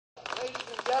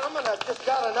Gentlemen, I've just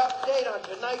got an update on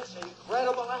tonight's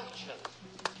incredible action.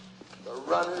 The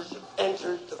runners have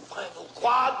entered the final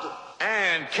quad.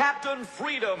 And Captain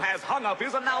Freedom has hung up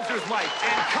his announcer's mic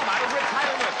and come out of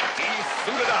retirement. He's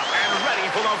suited up and ready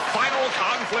for the final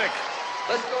conflict.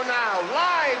 Let's go now,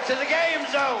 live to the game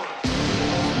zone.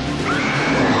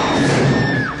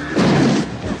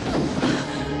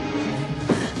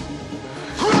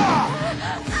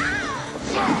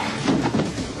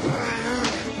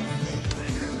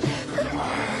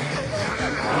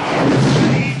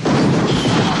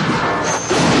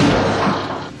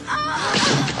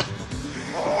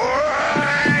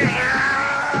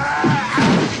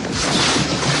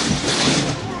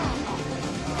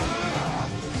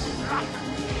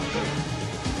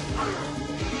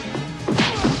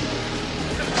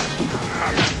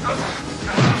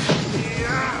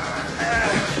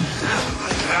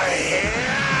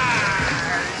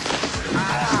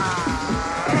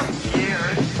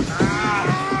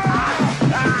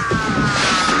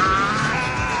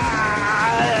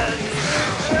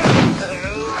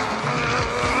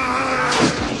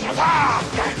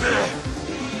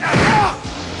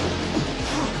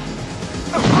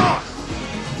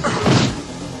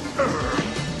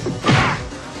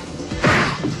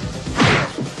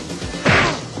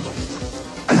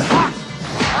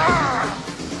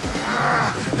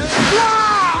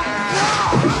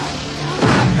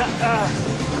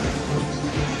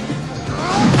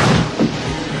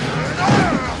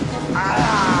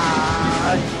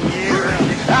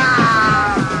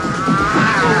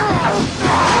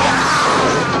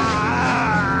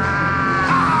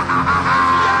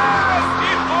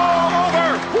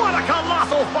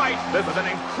 This is an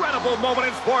incredible moment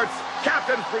in sports.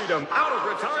 Captain Freedom, out of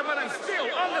retirement and still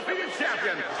undefeated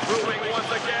champion, proving once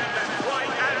again that right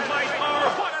and might are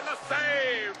one and the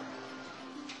same.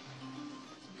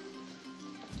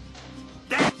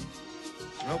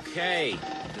 Okay,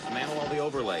 dismantle all the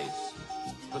overlays.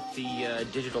 Put the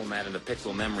digital mat into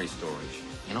pixel memory storage.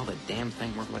 You know, the damn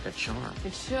thing worked like a charm.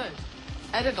 It should.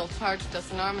 Edit'll charge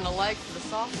us an arm and a leg for the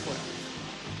software.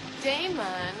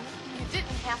 Damon, you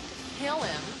didn't have to kill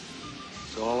him.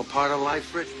 It's all a part of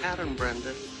life's rich pattern, Brenda.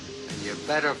 And you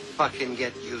better fucking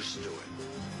get used to it.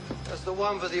 That's the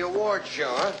one for the award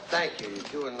show, huh? Thank you.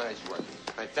 You're doing nice work.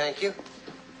 I thank you.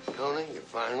 Tony, you're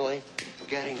finally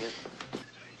getting it.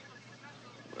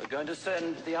 We're going to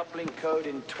send the uplink code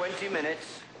in 20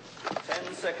 minutes.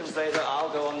 10 seconds later,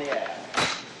 I'll go on the air.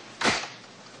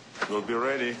 We'll be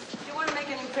ready. If you want to make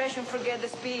an impression, forget the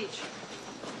speech.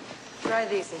 Try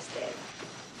this instead.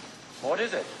 What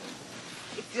is it?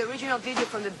 It's the original video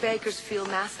from the Bakersfield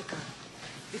massacre,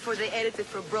 before they edited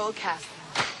for broadcasting.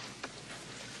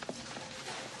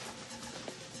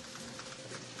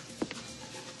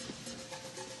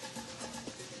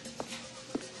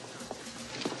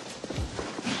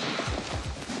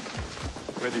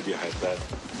 Where did you hide that?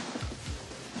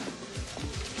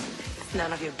 It's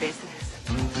none of your business.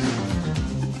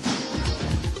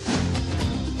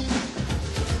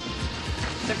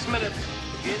 6 minutes.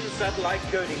 Begin satellite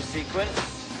coding sequence.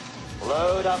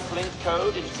 Load uplink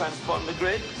code into transponder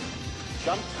grid.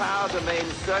 Jump power to main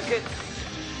circuit.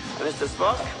 Mr.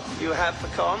 Spock, you have the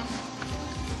comm.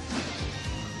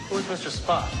 Who's Mr.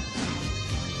 Spock?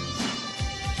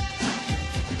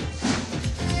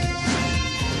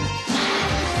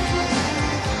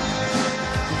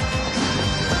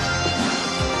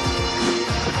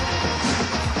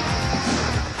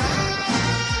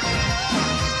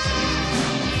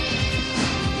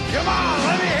 Come on,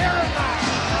 let me hear it now.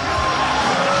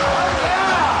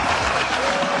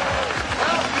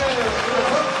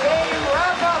 Game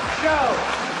wrap-up show.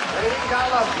 Ladies, I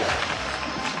love you.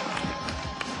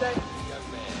 Thank you, young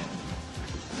man.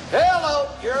 Hello,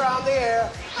 you're on the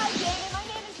air. Hi, Jamie. My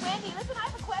name is Wendy. Listen, I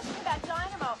have a question about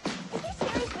Dynamo. Is he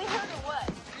seriously hurt or what?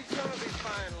 He's gonna be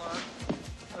fine, love.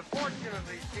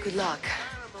 Unfortunately, Good luck.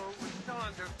 Dynamo was still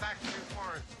under factory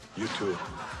warranty. You too.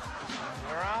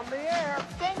 We're on the air.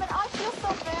 Damon, I feel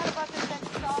so bad about this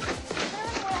extra office. Is there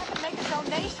any way I can make a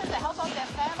donation to help out their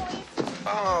families?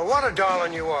 Oh, what a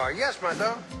darling you are. Yes,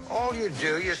 mother. All you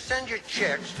do, you send your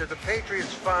checks to the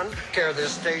Patriots Fund, care of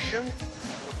this station.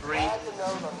 3,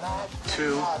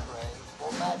 2,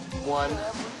 1.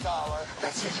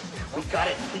 That's it. We got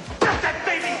it. We got that,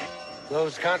 baby!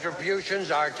 Those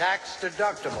contributions are tax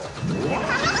deductible.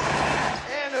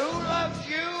 And who loves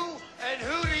you? And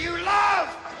who do you love?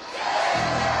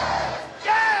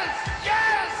 Yes!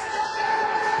 Yes!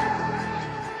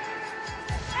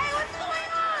 Hey, what's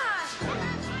going on?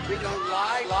 We don't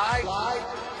lie.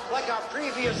 Like our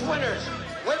previous winners,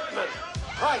 Whitman,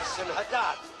 Price, and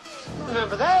Haddad.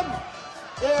 Remember them?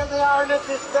 There they are at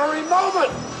this very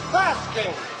moment,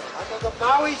 basking under the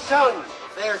Maui sun.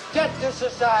 Their debt to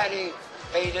society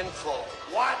paid in full.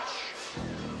 Watch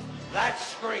that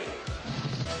screen.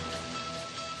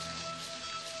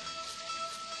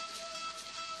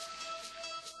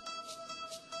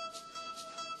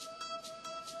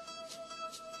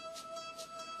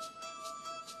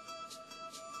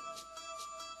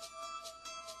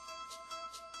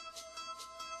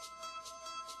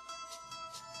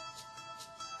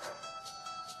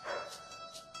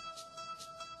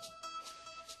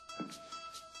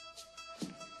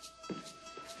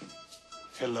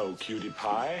 Hello, cutie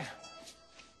pie.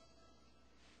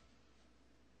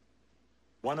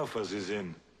 One of us is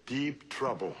in deep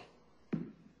trouble.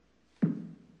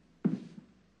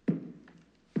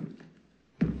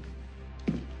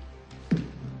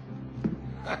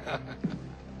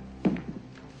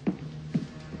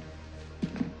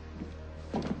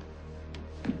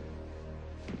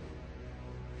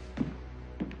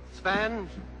 Sven,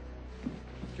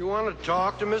 do you want to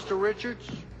talk to Mr. Richards?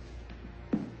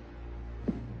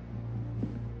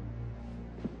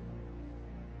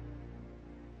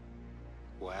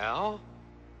 Well?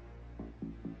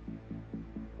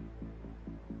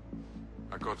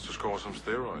 I got to score some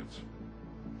steroids.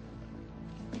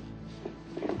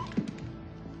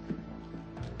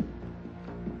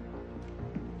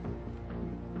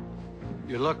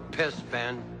 You look pissed,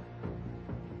 Ben.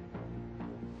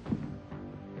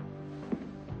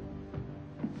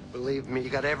 Believe me, you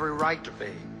got every right to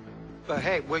be. But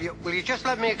hey, will you just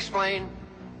let me explain?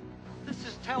 This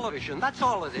is television, that's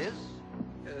all it is.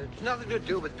 It's nothing to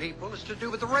do with people, it's to do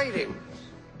with the ratings.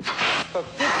 For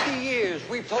 50 years,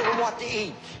 we've told them what to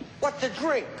eat, what to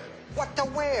drink, what to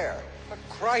wear. For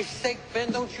Christ's sake,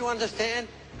 Ben, don't you understand?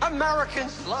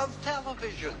 Americans love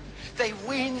television. They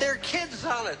wean their kids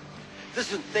on it.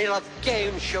 Listen, they love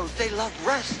game shows, they love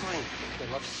wrestling, they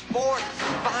love sports,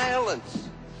 violence.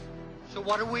 So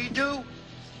what do?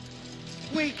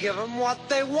 We give them what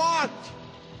they want.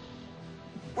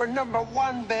 We're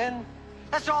 #1, Ben.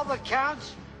 That's all that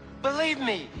counts. Believe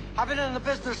me, I've been in the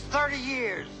business 30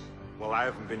 years. Well, I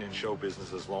haven't been in show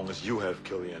business as long as you have,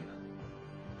 Killian.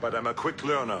 But I'm a quick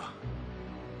learner.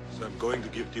 So I'm going to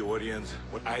give the audience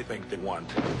what I think they want.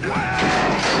 You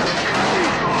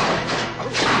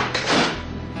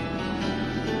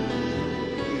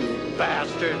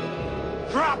bastard.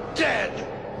 Drop dead!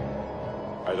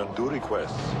 I don't do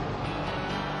requests.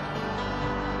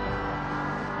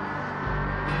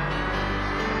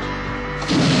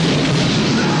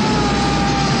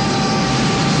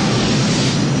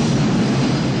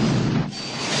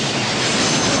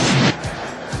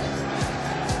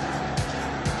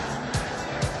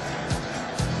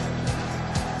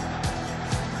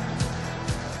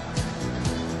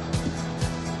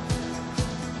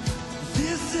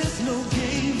 This is no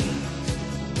game.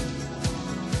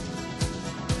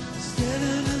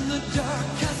 Standing in the dark,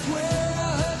 I swear I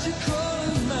heard you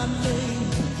calling my name.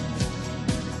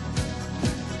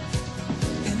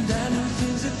 And I knew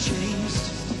things had changed.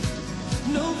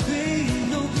 No